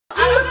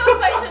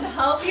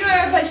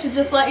I should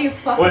just let you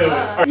fuck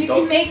up. Right, you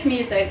can make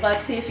music.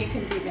 Let's see if you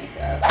can do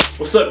makeup.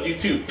 What's up,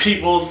 YouTube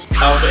peoples?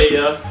 Alpha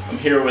AF. I'm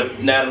here with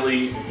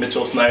Natalie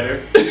Mitchell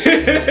Snyder. Don't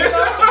say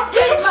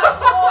my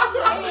whole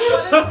name.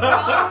 What is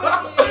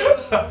wrong with you?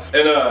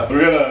 And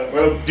we're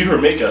gonna do her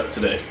makeup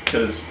today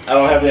because I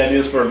don't have any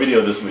ideas for a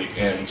video this week,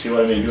 and she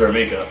wanted me to do her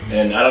makeup.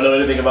 And I don't know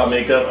anything about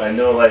makeup. I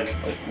know like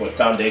what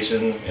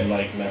foundation and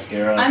like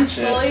mascara. I'm and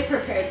shit. fully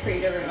prepared for you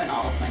to ruin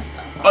all of my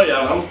stuff. Oh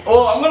yeah, I'm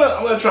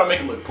gonna try to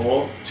make it look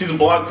cool. She's a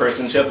blog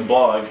person. She has a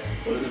blog.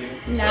 What is it again?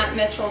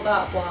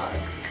 natmitchell.blog.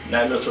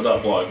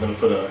 natmitchell.blog. I'm gonna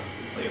put a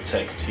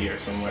text here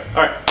somewhere.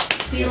 All right.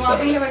 Do you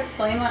want me to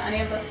explain what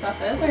any of this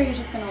stuff is, or are you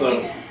just gonna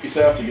wing it? You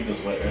said I have to get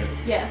this wet, right?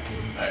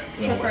 Yes. All right.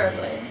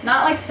 Preferably.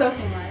 Not like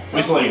soaking wet.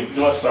 Wait, so like, do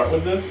you want to start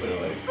with this or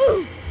like?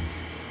 I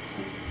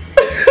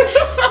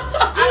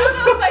don't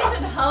know if I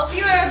should help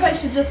you or if I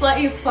should just let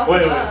you fuck up.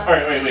 All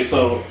right, wait.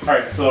 So, all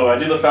right. So I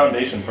do the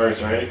foundation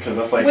first, right? Because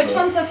that's like. Which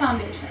one's the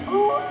foundation?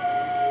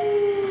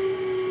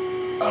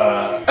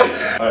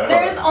 Right,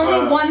 there is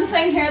only one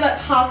thing here that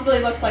possibly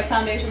looks like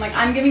foundation. Like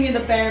I'm giving you the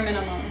bare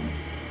minimum.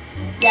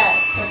 Yes,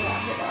 good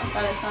job.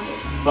 That is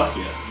foundation. Fuck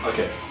yeah.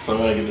 Okay, so I'm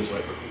gonna get this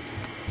right real quick.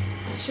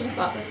 I should have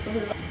thought this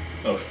through.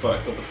 Oh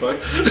fuck! What the fuck? I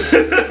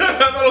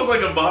thought it was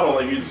like a bottle,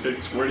 like you just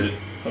like squirted.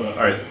 Hold on.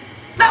 All right.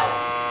 No.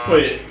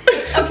 Wait.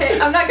 Okay,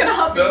 I'm not gonna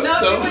help you. No.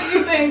 Do what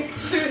you think.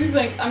 Do what you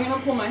think. I'm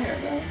gonna pull my hair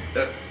out.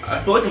 I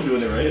feel like I'm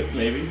doing it right,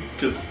 maybe,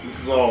 because this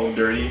is all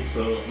dirty.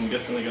 So I'm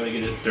guessing I gotta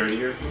get it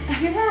dirtier.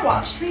 Have you ever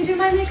watched me do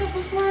my makeup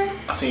before?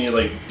 I've seen you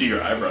like do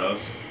your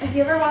eyebrows. Have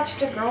you ever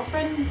watched a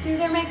girlfriend do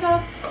their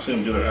makeup? I've seen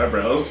them do their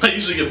eyebrows. I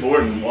usually get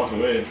bored and walk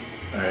away.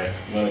 All right,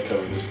 I'm gonna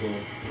cover this little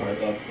part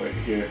up right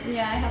here.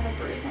 Yeah, I have a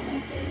bruise on my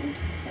face.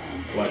 So.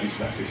 Why'd you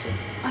smack yourself?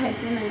 I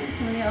didn't.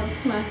 Somebody else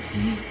smacked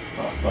me.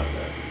 Oh fuck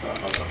that.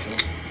 I'll kill him.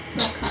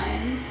 So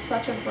kind.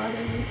 Such a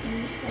brotherly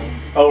thing to say.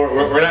 Oh,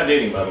 we're not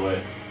dating, by the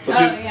way. So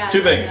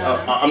two things.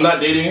 No. I'm not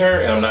dating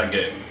her, and I'm not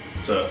gay.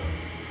 So.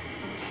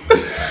 I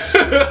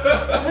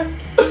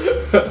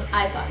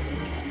thought he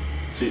was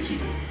gay. She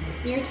did.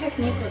 Your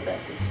technique with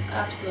this is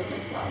absolutely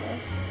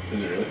flawless.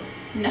 Is it really?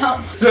 No.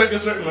 Is there like a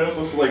certain way I'm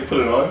supposed to like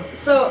put it on?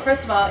 So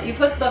first of all, you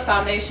put the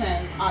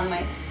foundation on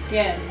my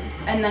skin,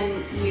 and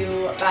then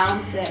you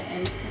bounce it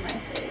into my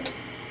face.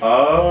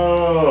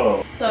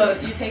 Oh. So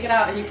you take it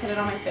out and you put it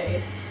on my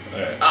face.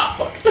 Alright. Ah,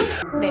 fuck.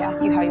 They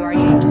ask you how you are,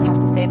 you just have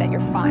to say that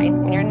you're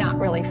fine when you're not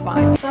really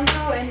fine.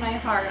 Somehow in my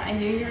heart, I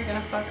knew you were gonna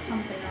fuck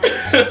something up.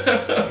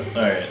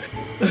 Alright.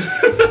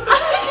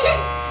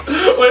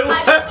 Wait, what?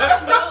 I just want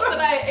to note that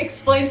I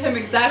explained to him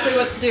exactly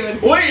what to do. And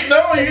wait,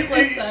 no,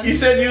 you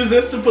said use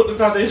this to put the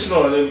foundation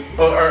on, and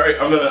alright,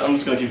 I'm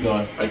just gonna keep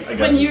going. I got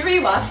when this. you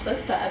rewatch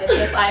this to edit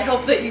this, I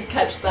hope that you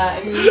catch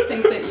that and you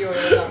think that you were a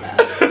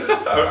dumbass.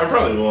 I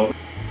probably will.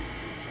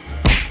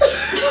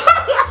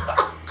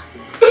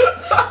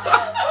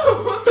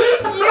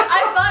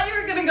 I thought you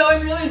were gonna go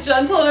in really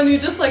gentle and you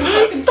just like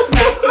fucking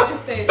smacked my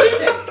face.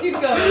 Okay, keep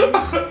going.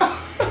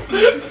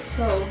 It's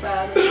so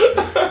bad.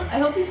 I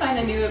hope you find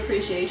a new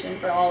appreciation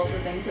for all of the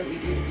things that we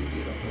do to be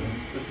beautiful.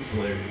 This is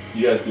hilarious.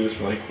 You guys do this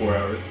for like 4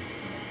 hours?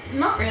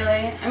 Not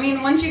really. I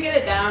mean, once you get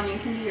it down, you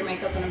can do your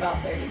makeup in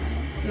about 30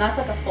 minutes. And that's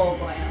like a full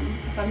glam.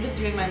 If I'm just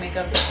doing my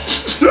makeup... Ooh!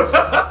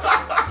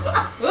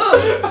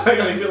 I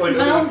gotta get like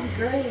smells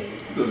great.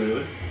 Does it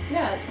really?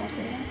 Yeah, it smells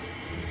pretty good.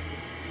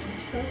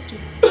 You're so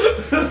stupid.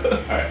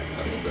 Alright,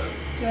 I think I'm done.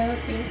 Do I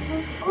look beautiful?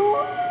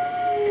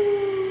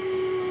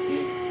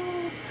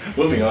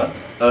 Moving on.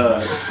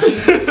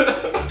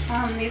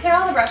 These are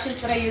all the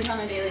brushes that I use on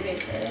a daily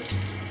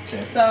basis. Okay.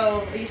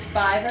 So these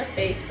 5 are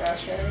face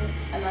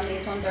brushes, and then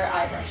these ones are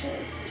eye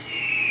brushes.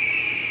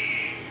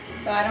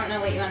 So I don't know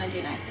what you want to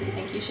do next. Do you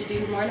think you should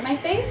do more to my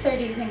face, or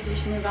do you think you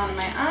should move on to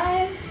my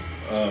eyes?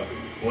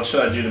 What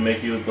should I do to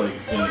make you look like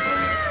Selena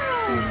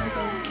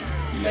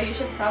Gomez? So you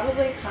should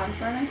probably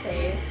contour my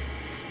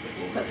face,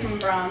 put some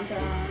bronzer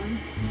on.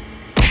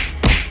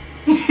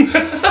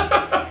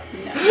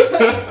 No.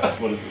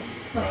 What is this?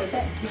 What's it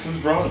say? This is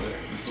bronzer.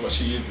 This is what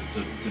she uses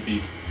to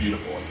be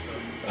beautiful and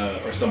stuff.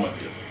 Or somewhat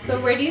beautiful. So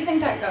where do you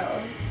think that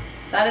goes?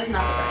 That is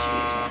not the brush you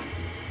use, right?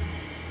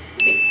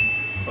 See.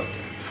 Fuck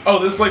yeah. Oh,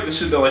 this is like the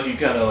shit that like you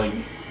kind of like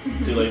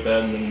do like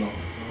that and then the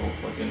whole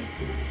fucking...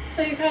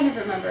 So you kind of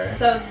remember.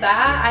 So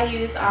that I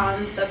use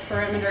on the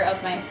perimeter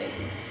of my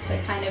face to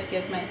kind of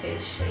give my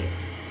face shape.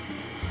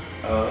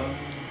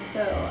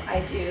 So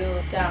I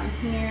do down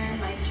here,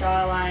 my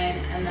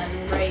jawline, and then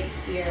right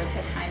here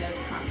to kind of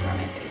contour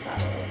my face out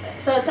a little bit.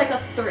 So it's like a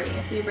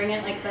 3. So you bring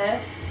it like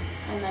this,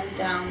 and then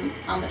down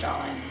on the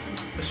jawline.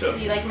 So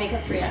you like make a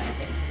 3 on your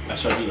face. I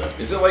should do that.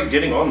 Is it like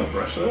getting on the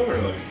brush though, or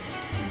like?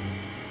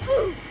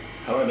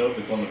 How do I know if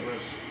it's on the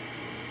brush?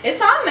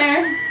 It's on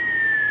there.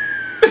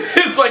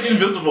 It's like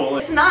invisible.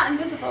 Like, it's not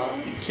invisible.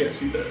 You can't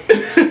see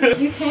that.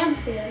 You can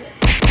see it.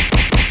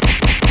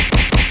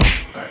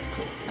 Alright,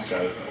 cool. Let's try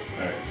this out.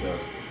 Alright, so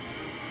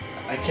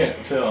I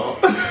can't tell.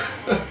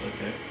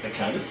 Okay. I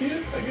kind of see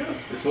it, I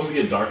guess. It's supposed to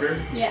get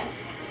darker? Yes.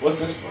 What's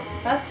this for?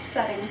 That's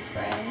setting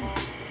spray.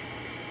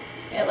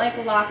 It like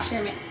locks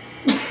your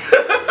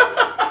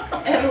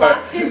it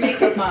locks your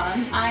makeup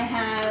on. I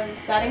have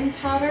setting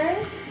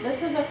powders.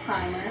 This is a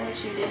primer,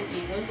 which you didn't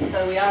use,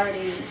 so we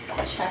already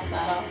checked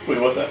that off. Wait,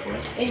 what's that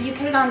for? You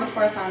put it on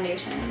before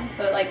foundation,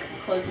 so it like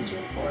closes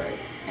your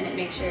pores, and it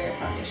makes your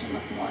foundation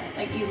look more,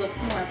 like you look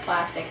more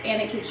plastic,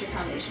 and it keeps your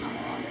foundation on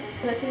there longer.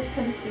 This is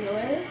concealer.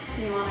 If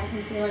you want a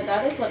concealer,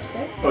 that is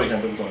lipstick. Oh, you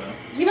can put this one out.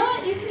 You know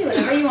what? You can do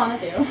whatever you want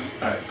to do.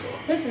 Alright, cool.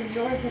 This is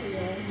your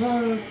video.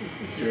 No, this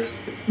is yours.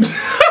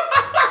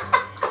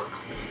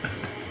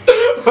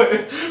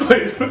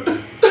 wait.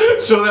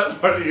 Show that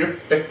part of your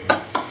face.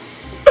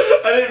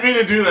 I didn't mean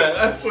to do that.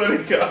 I swear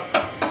to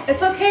God.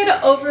 It's okay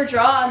to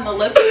overdraw on the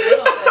lip a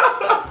little bit,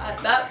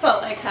 but that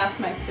felt like half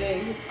my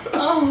face.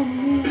 Oh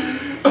man.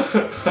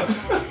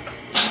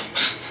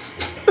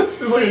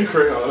 This is like a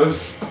crayon. I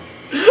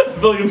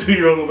feel like a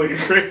 2-year-old with like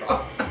a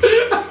crayon.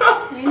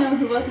 We know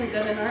who wasn't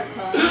good in art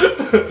class.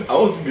 I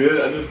was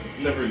good. I just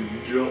never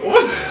drew.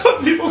 What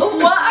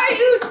are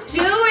you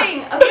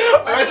doing? Okay,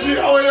 I'm actually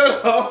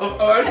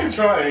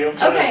trying. I'm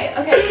trying.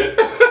 Okay.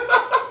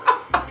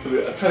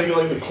 I'm trying to get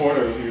like the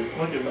corner of your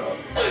fucking mouth.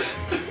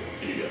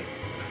 Here you go.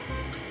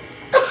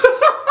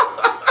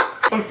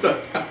 I'm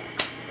done.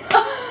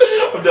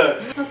 I'm done.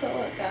 How's it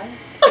look,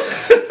 guys?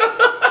 Is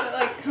it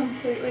like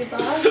completely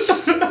botched?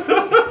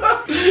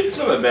 It's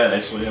not that bad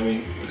actually. I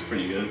mean, it looks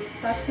pretty good.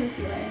 That's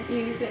concealer. You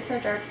use it for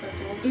dark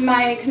circles.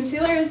 My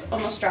concealer is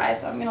almost dry,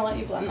 so I'm gonna let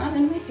you blend that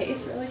into my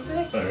face really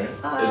quick.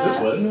 Alright. Is this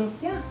wet enough?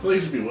 Yeah. I feel like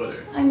it should be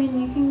wetter. I mean,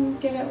 you can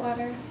give it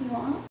wetter if you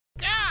want.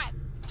 God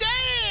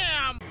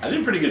damn! I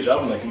did a pretty good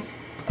job on that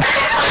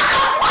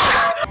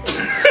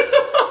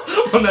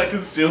on that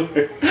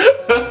concealer.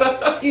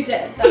 You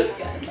did. That's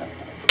good. That's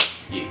good.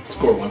 Yeah.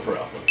 Score 1 for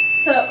Alpha.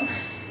 So,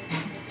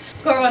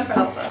 score 1 for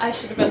Alpha. I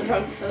should have been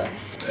drunk for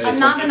this. Hey, I'm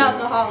not an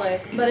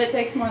alcoholic, but it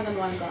takes more than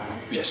 1 glass.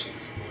 Yes, she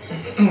is.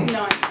 No, I'm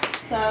not.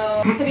 So,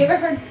 have you ever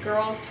heard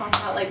girls talk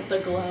about like the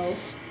glow?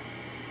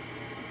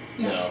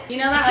 No. You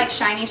know that like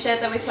shiny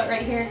shit that we put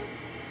right here?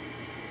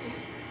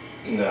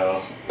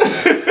 No.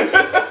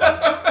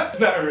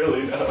 Not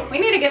really, no. We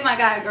need to get my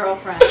guy a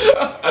girlfriend.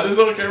 I just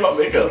don't care about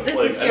makeup. This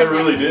like, is I your never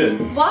really man.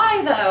 did.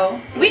 Why though?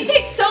 We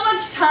take so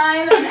much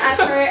time and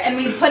effort and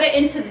we put it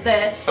into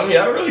this. I mean,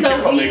 I don't really care so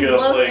about we makeup.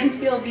 look Like, and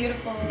feel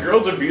beautiful.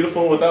 girls are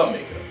beautiful without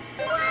makeup.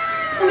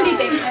 Somebody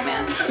date my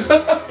man.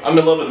 I'm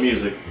in love with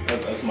music.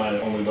 That's my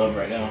only love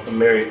right now. I'm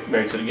married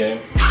to the game.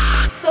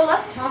 So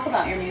let's talk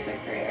about your music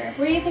career.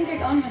 Where do you think you're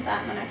going with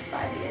that in the next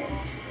 5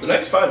 years? The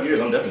next 5 years,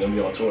 I'm definitely gonna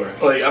be on tour.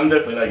 Like, I'm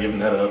definitely not giving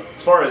that up.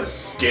 As far as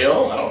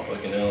scale, I don't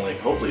fucking know. Like,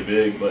 hopefully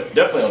big, but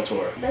definitely on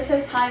tour. This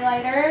is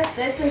highlighter,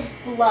 this is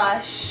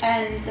blush,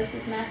 and this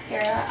is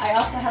mascara. I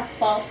also have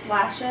false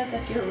lashes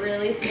if you're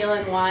really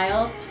feeling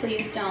wild.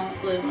 Please don't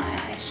glue my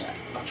eyes shut.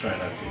 I'll try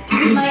not to.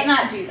 You might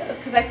not do those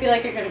because I feel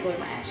like you're gonna glue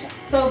my eyes shut.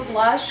 So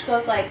blush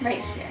goes like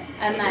right here.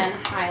 And then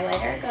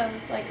highlighter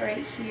goes like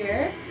right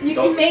here. You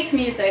can make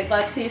music.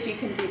 Let's see if you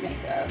can do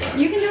makeup.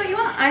 You can do what you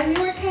want. I'm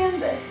your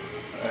canvas.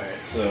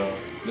 Alright, so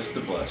this is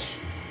the blush.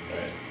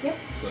 Alright. Yep.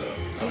 So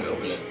I'm gonna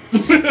open it.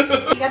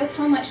 You gotta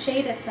tell them what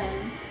shade it's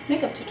in.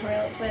 Makeup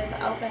tutorials with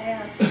Alpha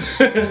AF.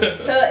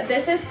 So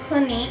this is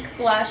Clinique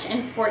blush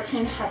in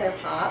 14 Heather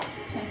Pop.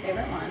 It's my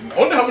favorite one. I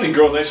wonder how many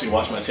girls actually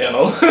watch my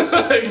channel.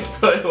 It's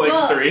probably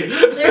like 3.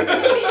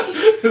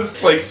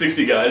 It's like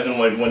 60 guys and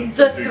like 1.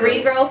 The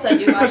 3 girls that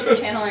do watch your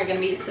channel are gonna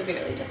be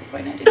severely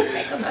disappointed in your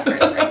makeup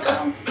efforts right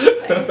now. Just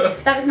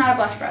saying. That is not a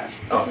blush brush.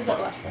 This is a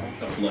blush brush.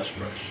 A blush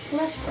brush.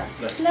 Blush brush.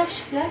 Blush Blush,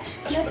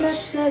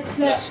 blush.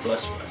 Blush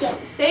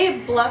brush. Say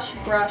blush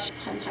brush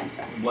 10 times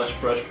fast. Blush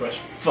brush brush.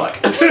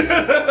 Fuck.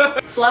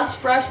 Blush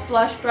brush,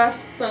 blush brush,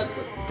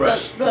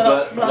 Brush.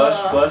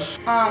 Blush.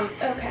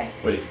 Okay.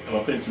 Wait, am I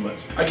putting too much?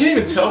 I can't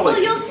even tell. Well,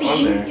 like, you'll it's see.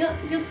 on there.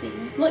 You'll see.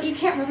 Well, you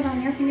can't rub it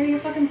on your finger. You're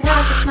fucking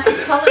black. It's not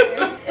your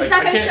color. It's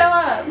not gonna show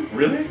up.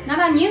 Really? Not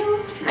on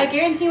you. I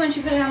guarantee once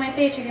you put it on my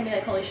face, you're gonna be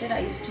like, holy shit, I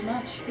used too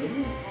much.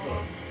 Really?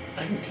 Well,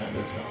 I can kind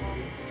of tell.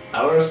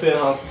 I don't understand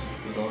how I'm supposed to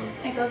put this on.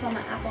 It goes on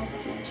the apples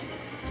of your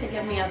cheeks to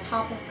give me a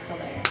pop of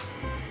color.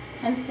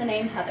 Hence the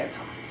name Heather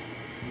Pop.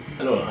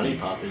 I know what honey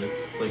pop is.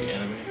 It's like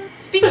anime.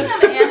 Speaking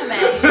of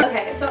anime,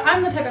 okay, so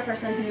I'm the type of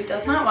person who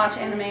does not watch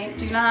anime,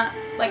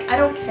 I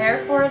don't care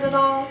for it at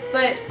all,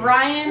 but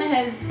Ryan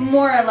has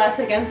more or less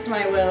against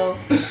my will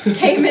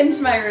came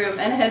into my room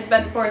and has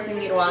been forcing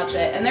me to watch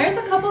it, and there's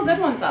a couple good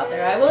ones out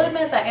there. I will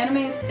admit that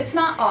it's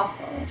not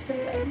awful, it's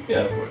pretty good.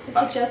 Yeah, of course. Is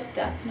it just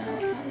Death Note?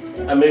 That was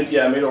really I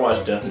made her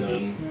watch Death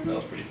Note, and that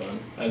was pretty fun.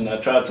 And I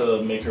tried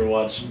to make her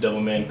watch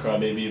Devilman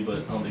Crybaby, but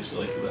I don't think she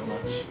likes it that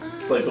much.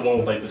 It's like the one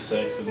with like the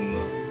sex and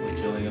the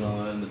killing and all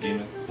that, and the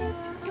demons. Yeah,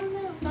 I don't know.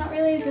 Not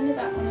really as into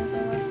that one as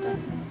I was Death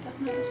Note. Death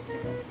Note was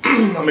pretty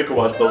good. I'll make her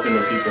watch Boku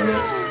no Pico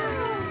next.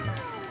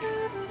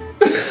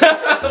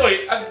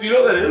 Wait, do you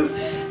know what that is?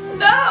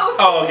 No!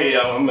 Oh, okay,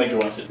 yeah, I'm gonna make her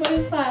watch it. What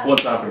is that? One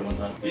time for the one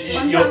time.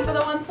 One time for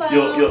the one time.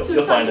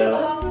 You'll find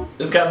out.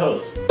 It's got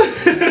hose.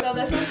 So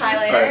this is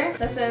highlighter. Right.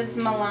 This is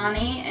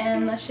Milani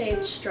in the shade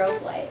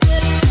Strobe Light.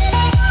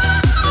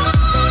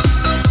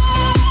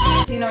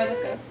 Do you know where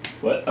this goes?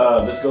 What?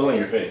 This goes on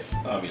your face,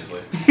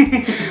 obviously.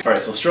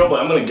 Alright, so strobe,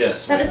 I'm gonna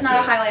guess. That is not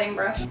a highlighting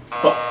brush.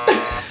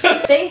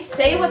 They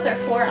say what they're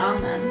for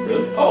on them.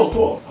 Really? Oh,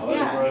 cool. Highlighting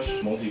Yeah.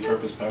 brush,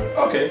 multi-purpose power.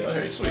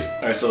 Okay, sweet.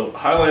 Alright, so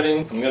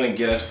highlighting, I'm gonna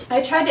guess.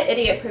 I tried to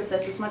idiot-proof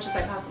this as much as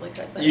I possibly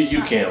could, but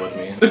You can't with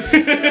me.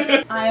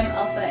 I am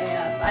alpha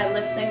AF. I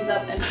lift things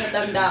up and put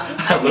them down.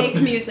 I make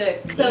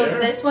music. So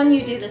this one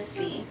you do the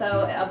C.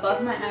 So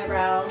above my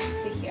eyebrow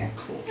to here.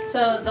 Cool.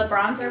 So the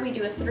bronzer we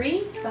do a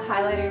 3, the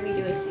highlighter we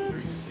do a C.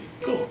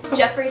 Cool.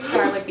 Jeffree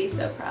Star would be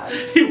so proud.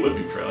 He would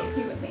be proud.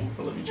 He would be.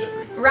 I love you,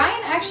 Jeffree.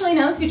 Ryan actually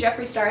knows who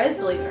Jeffree Star is,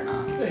 believe it or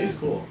not. Yeah, he's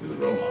cool. He's a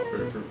role model for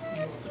lots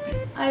of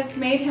people. I've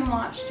made him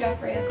watch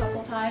Jeffree a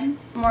couple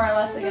times, more or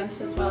less against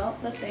his will,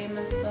 the same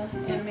as the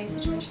anime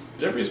situation.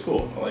 Jeffree's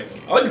cool. I like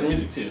him. I like his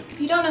music too. If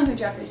you don't know who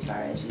Jeffree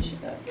Star is, you should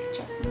go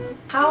check him out.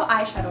 How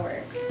eyeshadow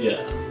works.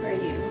 Yeah. For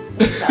you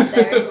folks out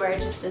there who are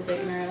just as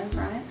ignorant as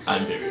Ryan.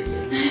 I'm very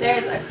ignorant.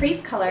 There's a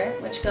crease color,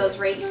 which goes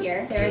right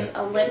here. There's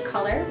a lid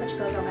color, which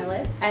goes on my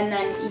lid. And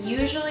then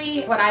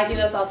usually what I do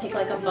is I'll take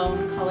like a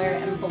bone color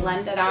and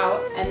blend it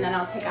out, and then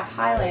I'll take a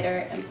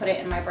highlighter and put it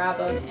in my brow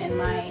bone in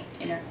my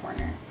inner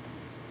corner.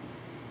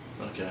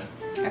 Okay.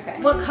 Okay.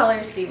 What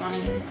colors do you want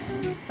to use on my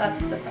eyes?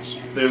 That's the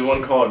question. There's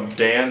one called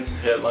Dance,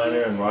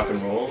 Headliner, and Rock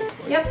and Roll.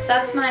 Like, Yep,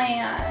 that's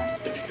my,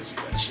 if you can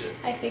see that shit.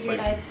 I figured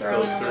like I'd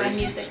throw those in my three.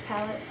 music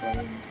palette for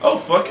you. Oh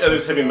fuck, yeah,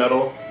 there's Heavy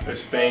Metal,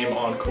 there's Fame,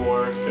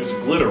 Encore, there's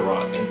Glitter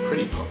Rock, and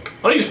Pretty Punk.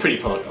 I'll use Pretty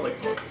Punk, I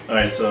like punk.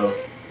 Alright, so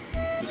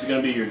this is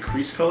gonna be your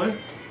crease color.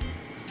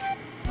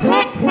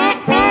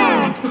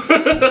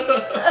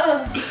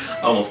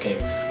 Almost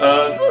came.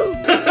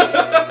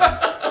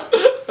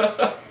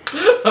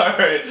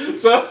 Alright,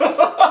 so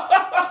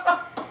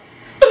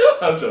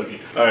I'm joking.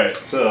 Alright,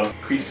 so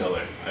crease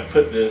color. I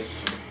put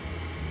this.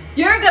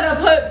 You're gonna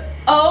put,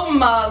 oh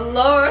my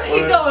lord, he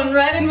going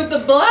right in with the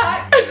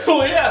black.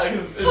 Well, yeah,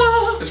 because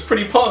it's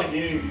pretty punk.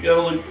 You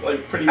gotta look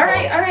like pretty punk.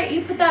 Alright,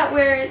 you put that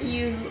where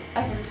you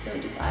ever so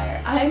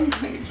desire. I'm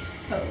going to be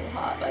so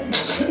hot by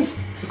the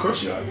Of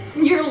course you are.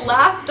 Your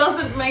laugh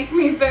doesn't make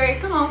me very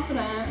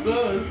confident.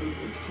 No,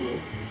 it's cool.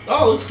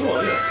 Oh, it's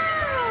cool,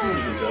 yeah. You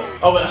did a good job.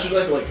 Oh, but I should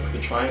like a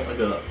triangle, like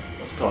a,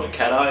 what's it called, a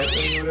cat eye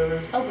thing or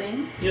whatever? A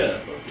wing? Yeah,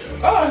 fuck yeah.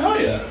 Oh, hell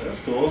yeah, that's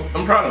cool.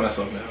 I'm proud of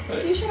myself now.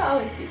 Hey. You should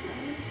always be proud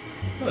of yourself.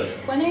 Oh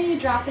yeah. When are you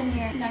dropping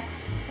your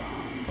next song?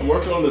 I'm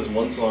working on this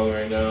one song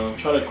right now. I'm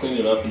trying to clean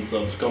it up and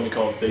stuff. It's gonna be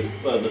called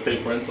the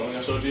Fake Friend song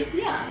I showed you.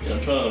 Yeah. Yeah,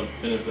 I'm trying to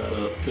finish that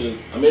up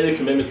because I made a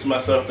commitment to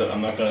myself that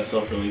I'm not gonna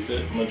self-release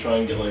it. I'm gonna try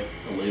and get like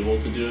a label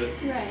to do it.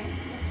 Right.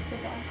 That's the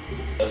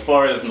best. As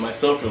far as my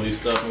self-release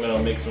stuff, I'm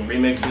gonna make some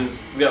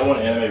remixes. We got one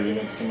anime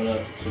remix coming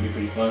up, so it'll be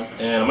pretty fun.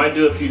 And I might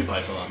do a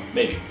PewDiePie song,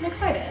 maybe. I'm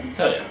excited.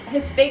 Hell yeah.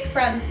 His Fake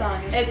Friend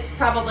song, it's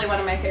probably one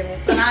of my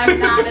favorites. And I'm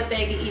not a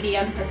big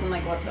EDM person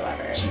like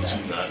whatsoever. So.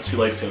 She's not. She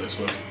likes Taylor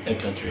Swift and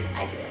country.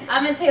 I do.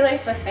 I'm a Taylor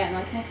Swift fan,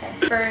 what can I say?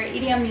 For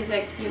EDM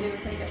music, you do a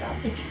pretty good job.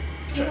 Thank you.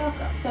 You're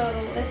welcome.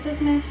 So this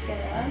is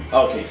mascara.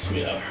 Okay,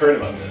 sweet. I've heard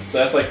about this. So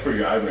that's like for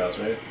your eyebrows,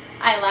 right?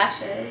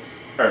 Eyelashes.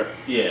 Or,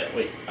 yeah,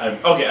 wait.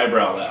 Okay,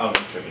 eyebrow. I'm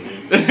tripping,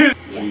 dude.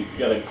 So you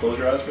gotta close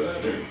your eyes for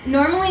that, or?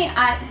 Normally,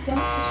 don't touch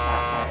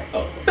that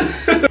part. Oh,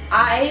 fuck.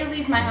 I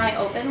leave my eye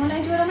open when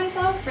I do it on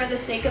myself for the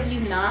sake of you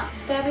not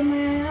stabbing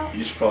my eye out.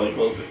 You should probably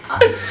close it.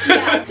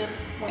 Yeah, just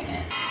wing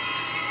it.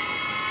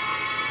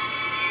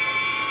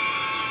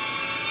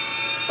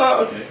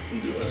 Oh, okay. I'm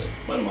doing it.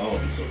 My mom will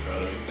be so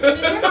proud of me.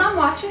 Does your mom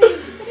watch your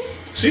YouTube videos?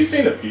 She's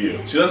seen a few.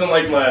 She doesn't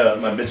like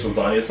my bitch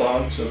lasagna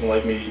song. She doesn't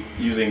like me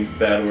using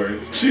bad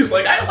words. She's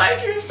like, I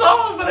like your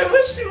songs, but I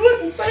wish you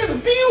wouldn't say the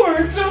B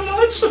word so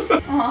much.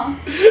 Aw.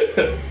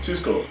 She's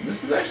cool.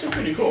 This is actually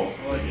pretty cool.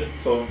 I like it.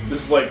 So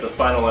this is like the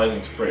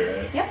finalizing spray,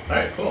 right? Yep.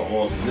 Alright, cool.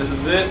 Well, this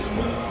is it. I'm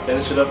gonna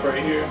finish it up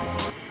right here.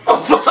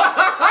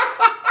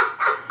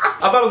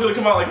 I thought it was gonna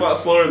come out like a lot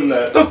slower than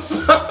that.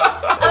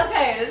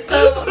 Okay,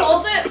 so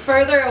hold it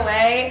further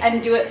away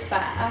and do it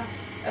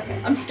fast. Okay,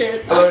 I'm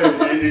scared. Oh,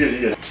 you're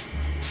good.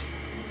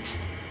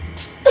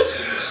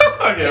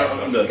 Okay,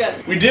 I'm done.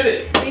 Good. We did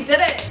it. We did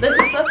it. This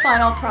is the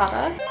final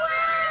product.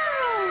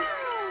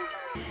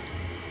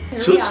 Here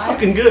She we looks are.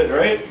 fucking good,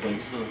 right? It's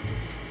like,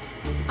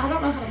 I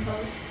don't know how to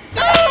pose.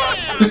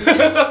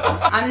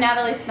 I'm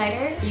Natalie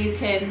Snyder. You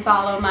can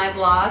follow my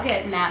blog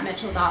at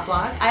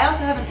natmitchell.blog. I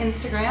also have an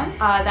Instagram.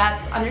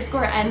 That's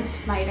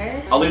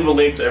 _nsnyder. I'll leave a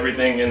link to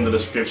everything in the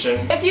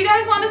description. If you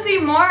guys want to see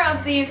more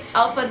of these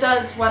Alpha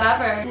Does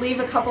Whatever, leave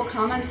a couple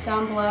comments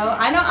down below.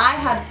 I know I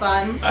had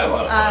fun. I had a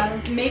lot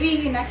of fun.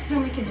 Maybe next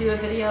time we could do a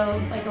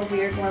video, like a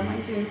weird one,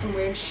 like doing some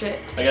weird shit.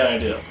 I got an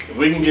idea. If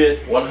we can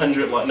get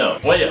 100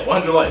 likes,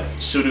 100 likes,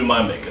 she'll do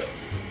my makeup.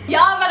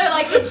 Y'all better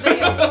like this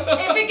video.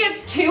 If it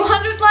gets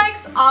 200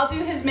 likes, I'll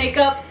do his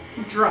makeup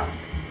drunk.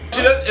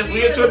 If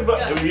we get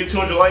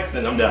 200 likes,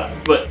 then I'm down.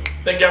 But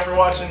thank y'all for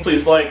watching.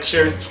 Please like,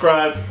 share,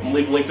 subscribe. I'm gonna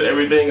leave a link to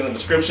everything in the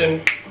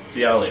description.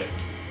 See y'all later.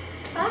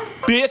 Bye.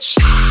 Bitch.